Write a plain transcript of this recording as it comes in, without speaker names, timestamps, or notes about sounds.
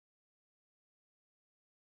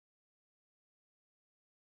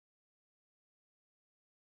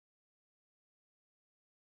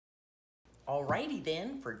Alrighty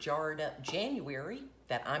then, for Jarred Up January,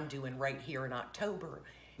 that I'm doing right here in October,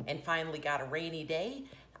 and finally got a rainy day,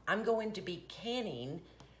 I'm going to be canning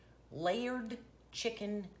layered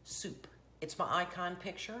chicken soup. It's my icon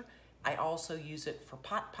picture. I also use it for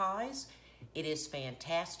pot pies. It is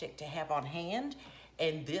fantastic to have on hand,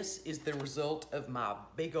 and this is the result of my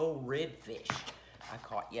big old redfish I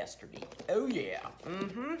caught yesterday. Oh yeah,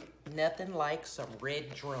 nothing like some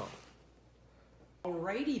red drum.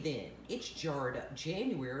 Alrighty then, it's Jarred Up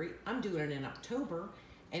January. I'm doing it in October,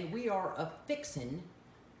 and we are affixing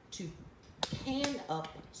to can up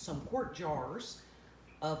some quart jars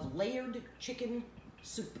of layered chicken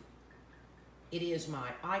soup. It is my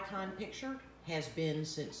icon picture, has been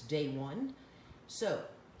since day one. So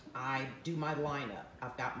I do my lineup.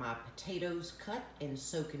 I've got my potatoes cut and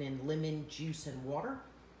soaking in lemon juice and water.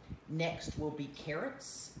 Next will be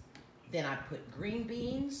carrots. Then I put green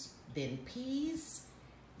beans, then peas,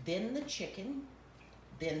 then the chicken,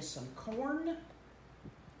 then some corn,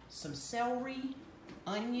 some celery,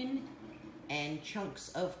 onion, and chunks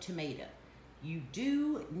of tomato. You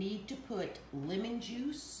do need to put lemon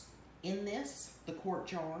juice in this, the quart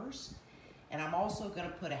jars, and I'm also going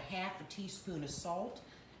to put a half a teaspoon of salt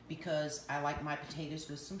because I like my potatoes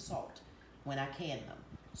with some salt when I can them.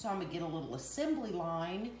 So I'm going to get a little assembly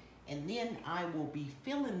line, and then I will be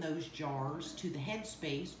filling those jars to the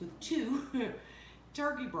headspace with 2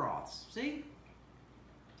 turkey broths. See?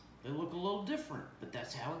 They look a little different, but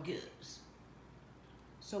that's how it goes.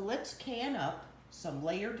 So let's can up some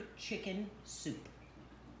layered chicken soup.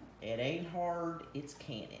 It ain't hard, it's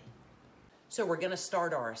canning. So we're gonna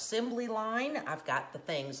start our assembly line. I've got the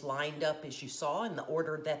things lined up as you saw in the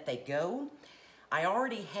order that they go. I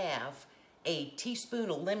already have a teaspoon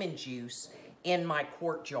of lemon juice in my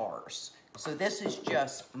quart jars. So this is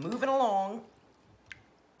just moving along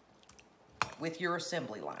with your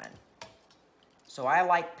assembly line. So I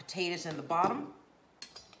like potatoes in the bottom,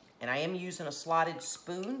 and I am using a slotted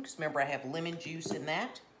spoon because remember I have lemon juice in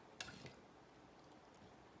that.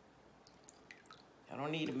 I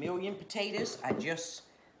don't need a million potatoes. I just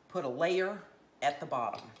put a layer at the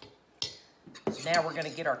bottom. So now we're going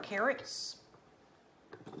to get our carrots.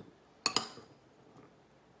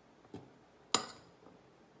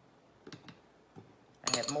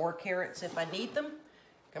 I have more carrots if I need them.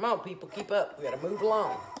 Come on, people, keep up. We got to move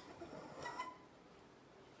along.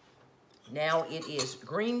 Now it is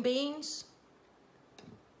green beans.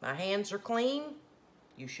 My hands are clean.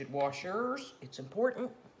 You should wash yours. It's important.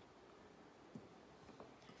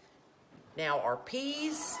 Now our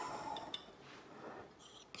peas.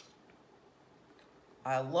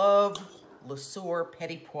 I love Le Sueur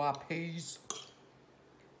Petit Pois peas.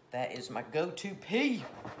 That is my go-to pea.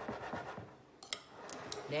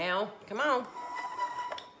 Now, come on.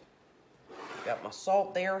 Got my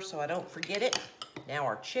salt there so I don't forget it. Now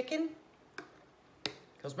our chicken.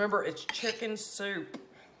 Because remember, it's chicken soup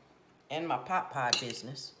and my pot pie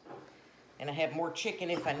business. And I have more chicken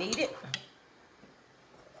if I need it.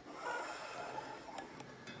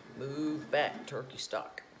 Move back, turkey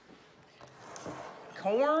stock.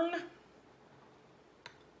 Corn.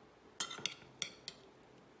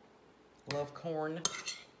 Love corn.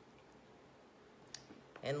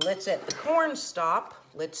 And let's, at the corn stop,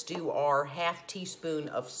 let's do our half teaspoon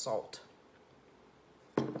of salt.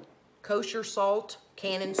 Kosher salt,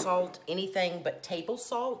 cannon salt, anything but table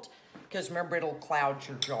salt, because remember it'll cloud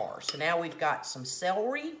your jar. So now we've got some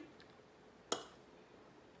celery.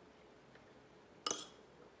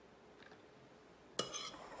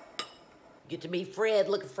 Get to be Fred,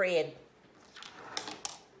 look at Fred.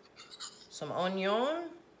 Some onion.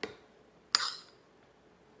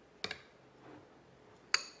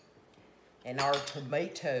 And our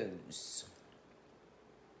tomatoes.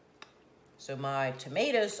 So my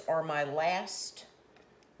tomatoes are my last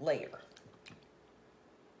layer.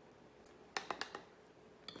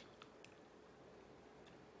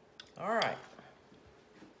 All right.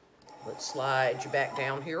 Let's slide you back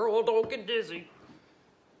down here. Oh, don't get dizzy.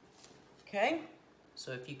 Okay,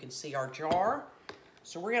 so if you can see our jar.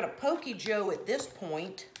 So we're gonna pokey Joe at this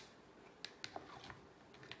point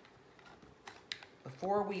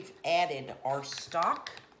before we've added our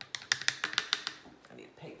stock. I need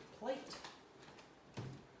a paper plate.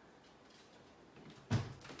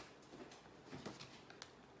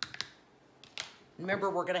 Remember,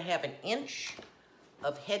 we're gonna have an inch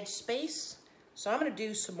of head space. So I'm gonna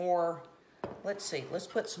do some more, let's see, let's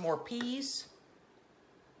put some more peas.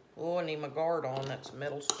 Oh, I need my guard on, that's a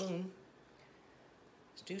metal spoon.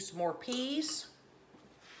 Let's do some more peas.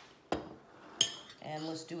 And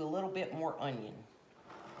let's do a little bit more onion.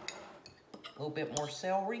 A little bit more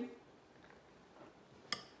celery.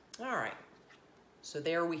 All right, So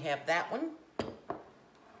there we have that one.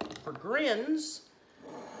 For grins,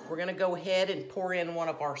 we're gonna go ahead and pour in one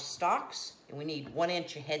of our stocks, and we need 1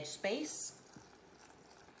 inch of head space.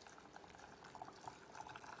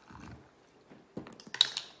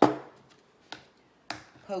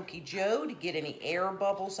 Pokey Joe to get any air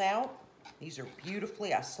bubbles out. These are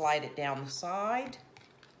beautifully, I slide it down the side.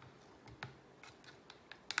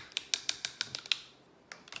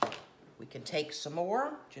 We can take some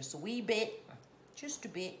more, just a wee bit, just a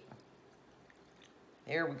bit.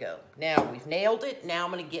 There we go. Now we've nailed it. Now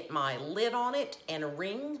I'm gonna get my lid on it and a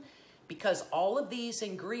ring, because all of these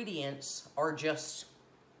ingredients are just,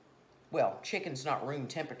 well, chicken's not room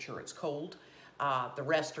temperature, it's cold. The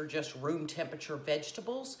rest are just room temperature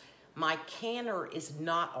vegetables. My canner is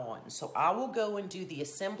not on, so I will go and do the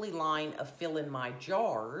assembly line of filling my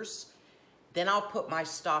jars. Then I'll put my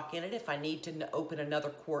stock in it. If I need to open another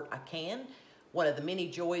quart, I can. One of the many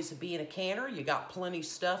joys of being a canner, you got plenty of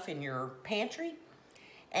stuff in your pantry,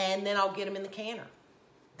 and then I'll get them in the canner.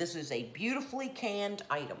 This is a beautifully canned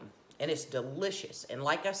item, and it's delicious. And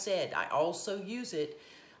like I said, I also use it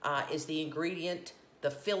as the ingredient, the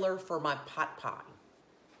filler for my pot pie.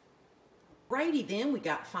 Righty then, we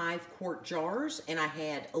got 5 quart jars, and I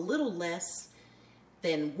had a little less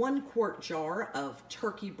than 1 quart jar of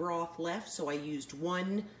turkey broth left, so I used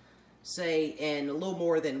 1, say, and a little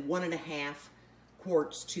more than 1.5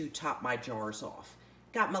 quarts to top my jars off.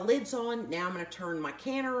 Got my lids on. Now I'm going to turn my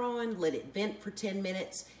canner on, let it vent for 10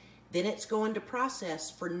 minutes. Then it's going to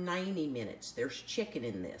process for 90 minutes. There's chicken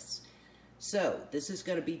in this. So this is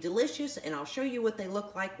going to be delicious, and I'll show you what they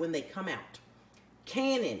look like when they come out.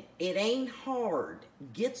 Canning, it ain't hard.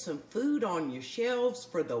 Get some food on your shelves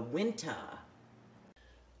for the winter.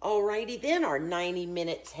 Alrighty then, our 90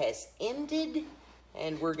 minutes has ended,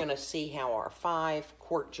 and we're going to see how our 5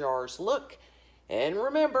 quart jars look. And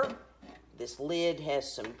remember, this lid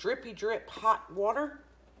has some drippy drip hot water,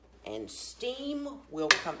 and steam will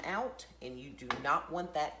come out, and you do not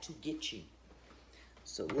want that to get you.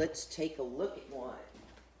 So let's take a look at one.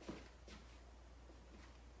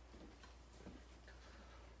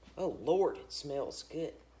 Oh Lord, it smells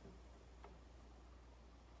good.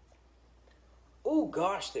 Oh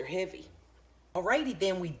gosh, they're heavy. Alrighty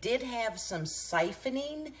then, we did have some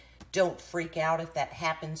siphoning. Don't freak out if that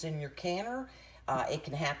happens in your canner. It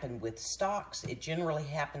can happen with stocks. It generally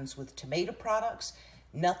happens with tomato products.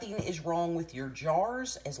 Nothing is wrong with your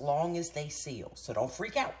jars as long as they seal, so don't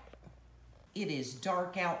freak out. It is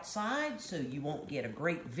dark outside, so you won't get a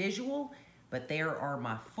great visual, but there are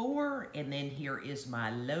my 4, and then here is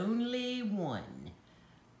my lonely one.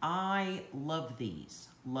 I love these,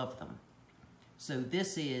 love them. So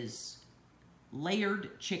this is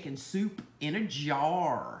layered chicken soup in a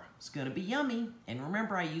jar. It's gonna be yummy, and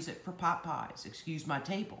remember I use it for pot pies, excuse my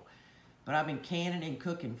table. But I've been canning and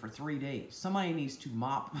cooking for 3 days. Somebody needs to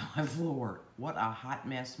mop my floor. What a hot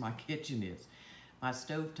mess my kitchen is. My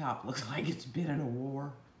stovetop looks like it's been in a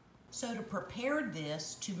war. So to prepare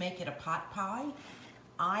this, to make it a pot pie,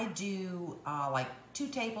 I do like 2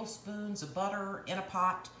 tablespoons of butter in a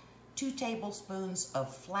pot, 2 tablespoons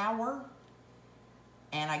of flour,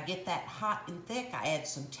 and I get that hot and thick. I add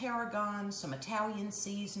some tarragon, some Italian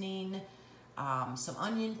seasoning, some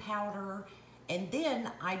onion powder, and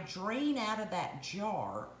then I drain out of that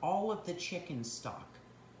jar all of the chicken stock.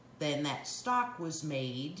 Then that stock was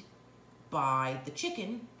made by the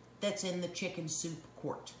chicken that's in the chicken soup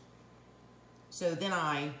quart. So then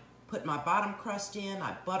I put my bottom crust in,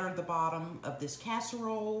 I butter the bottom of this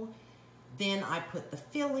casserole, then I put the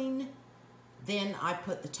filling, then I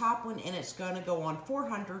put the top one, and it's gonna go on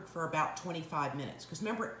 400 for about 25 minutes. Because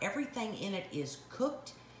remember, everything in it is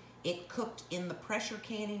cooked. It cooked in the pressure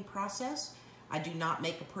canning process. I do not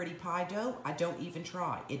make a pretty pie dough. I don't even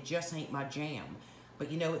try. It just ain't my jam. But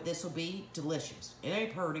you know what this will be? Delicious. It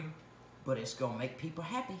ain't pretty, but it's gonna make people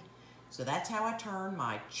happy. So that's how I turn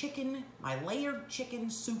my chicken, my layered chicken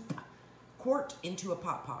soup quart into a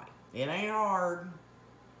pot pie. It ain't hard.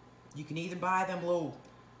 You can either buy them little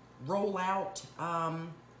roll out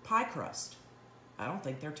pie crust. I don't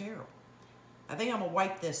think they're terrible. I think I'm gonna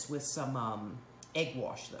wipe this with some egg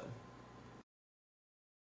wash though.